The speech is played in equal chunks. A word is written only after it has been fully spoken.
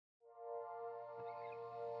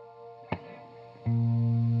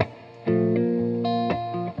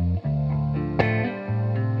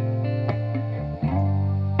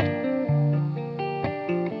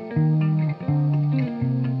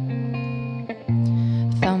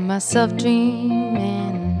myself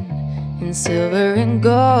dreaming in silver and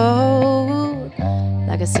gold,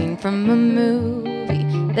 like a scene from a movie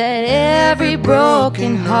that every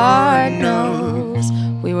broken heart knows.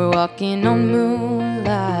 We were walking on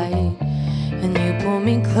moonlight and you pulled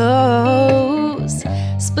me close.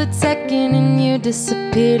 Split second and you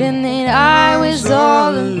disappeared, and then I was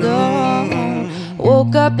all alone.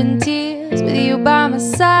 Woke up in tears with you by my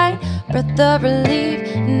side, breath of relief,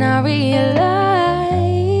 and I realized,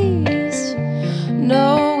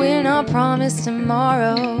 no, we're not promised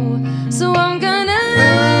tomorrow. So I'm gonna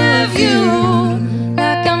love you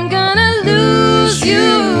like I'm gonna lose you.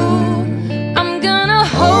 I'm gonna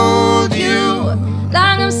hold you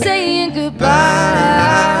like I'm saying goodbye.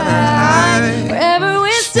 Wherever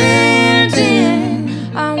we're standing,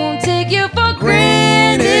 I won't take you for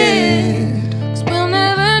granted, 'cause we'll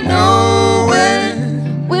never know when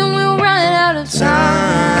we'll run out of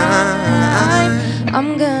time. I'm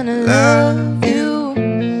gonna love you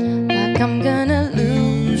like I'm gonna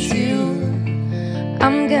lose you.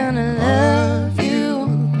 I'm gonna love you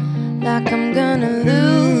like I'm gonna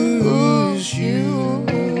lose you.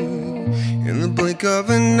 In the blink of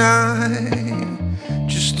an eye,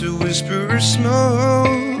 just a whisper of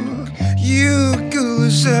smoke, you could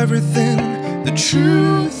lose everything. The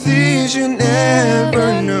truth is you never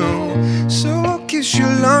know. So I'll kiss you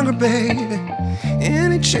longer, baby,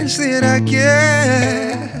 any chance that I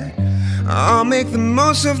get. I'll make the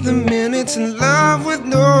most of the minutes in love with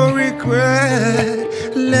no regret.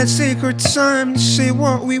 Let's take our time to say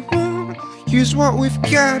what we want, use what we've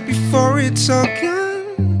got before it's all gone.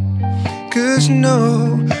 'Cause no,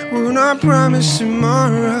 we're not promised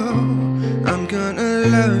tomorrow. I'm gonna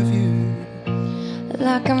love you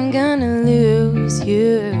like I'm gonna lose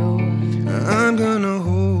you. I'm gonna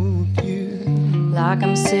hold you like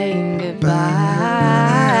I'm saying goodbye.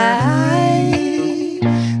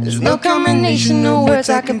 There's no combination of words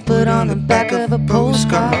I can put on the back of a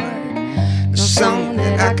postcard, no song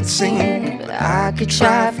that I could sing, but I could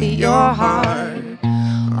try for your heart.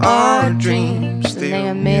 Our dreams, they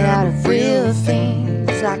are made out of real things,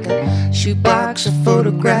 like a shoebox of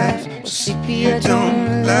photographs or sepia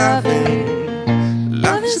tone loving.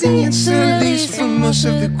 Love is the answer, at least for most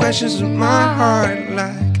of the questions of my heart.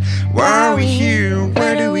 Like, why are we here?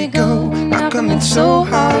 Where do we go? How come it's so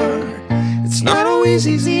hard? It's not always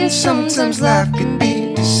easy, and sometimes life can be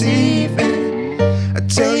deceiving. I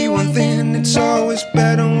tell you one thing, it's always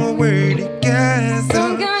better when we're together. So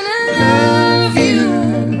I'm gonna love you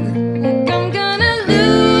like I'm gonna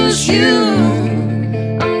lose you.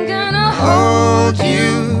 I'm gonna hold you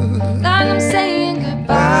like I'm saying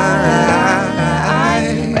goodbye.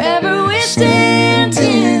 Wherever we're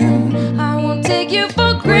standing, I won't take you for